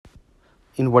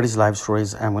In What is Life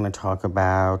Stories, I'm going to talk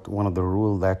about one of the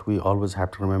rules that we always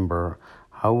have to remember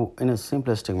how, in a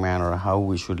simplistic manner, how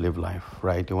we should live life,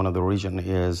 right? One of the reason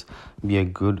is be a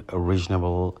good, a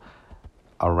reasonable,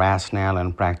 a rational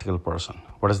and practical person.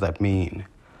 What does that mean?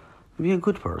 Be a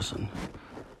good person.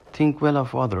 Think well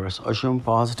of others. Assume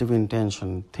positive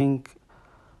intention. Think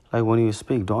like when you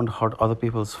speak, don't hurt other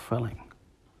people's feeling.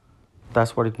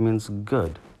 That's what it means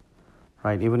good.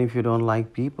 Right? Even if you don't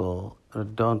like people,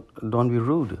 don't be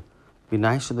rude. Be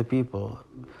nice to the people.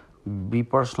 Be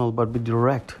personal, but be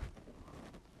direct,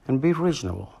 and be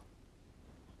reasonable.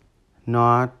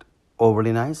 Not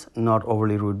overly nice, not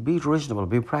overly rude. Be reasonable.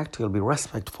 Be practical. Be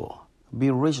respectful. Be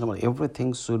reasonable.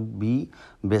 Everything should be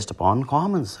based upon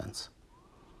common sense.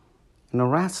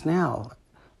 Rationale.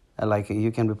 Like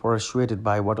you can be persuaded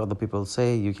by what other people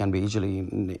say, you can be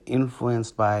easily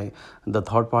influenced by the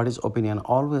third party's opinion.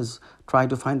 Always try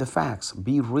to find the facts.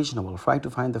 Be reasonable. Try to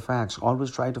find the facts. Always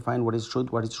try to find what is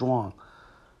truth, what is wrong.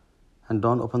 And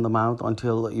don't open the mouth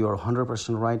until you're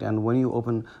 100% right. And when you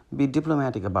open, be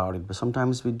diplomatic about it. But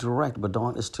sometimes be direct, but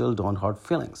don't hurt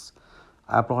feelings.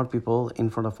 I applaud people in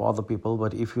front of other people,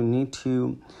 but if you need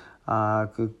to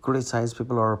criticize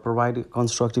people or provide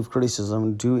constructive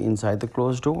criticism, do inside the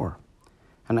closed door.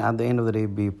 And at the end of the day,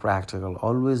 be practical.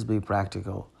 Always be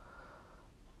practical.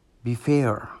 Be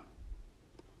fair.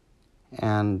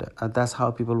 And that's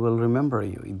how people will remember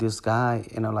you. This guy,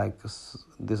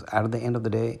 this. At the end of the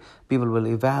day, people will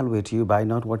evaluate you by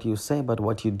not what you say, but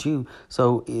what you do.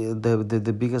 So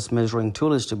the biggest measuring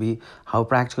tool is to be how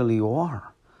practical you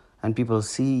are. And people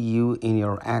see you in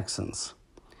your actions.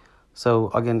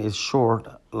 So again, it's short,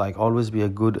 like always be a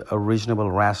good, a reasonable,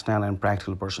 rational, and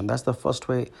practical person. That's the first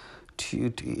way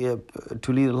to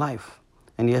lead a life.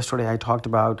 And yesterday I talked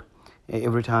about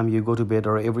every time you go to bed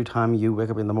or every time you wake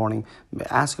up in the morning,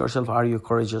 ask yourself, are you a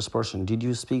courageous person? Did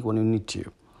you speak when you need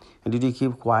to? And did you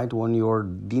keep quiet when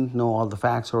you didn't know all the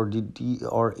facts, or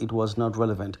it was not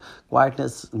relevant?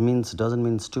 Quietness doesn't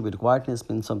mean stupid. Quietness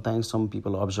means sometimes some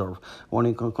people observe. When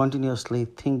you continuously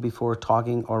think before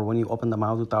talking, or when you open the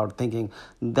mouth without thinking,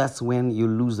 that's when you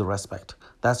lose the respect.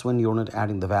 That's when you're not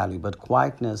adding the value. But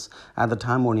quietness at the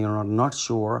time when you're not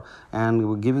sure,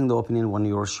 and giving the opinion when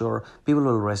you're sure, people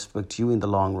will respect you in the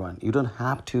long run. You don't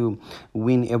have to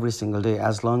win every single day,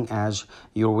 as long as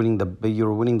you're winning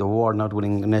the war, not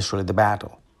winning necessarily the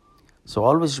battle. So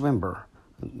always remember,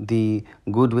 the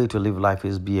good way to live life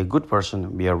is be a good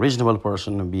person, be a reasonable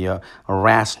person, be a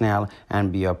rational,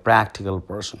 and be a practical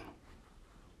person.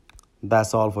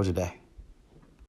 That's all for today.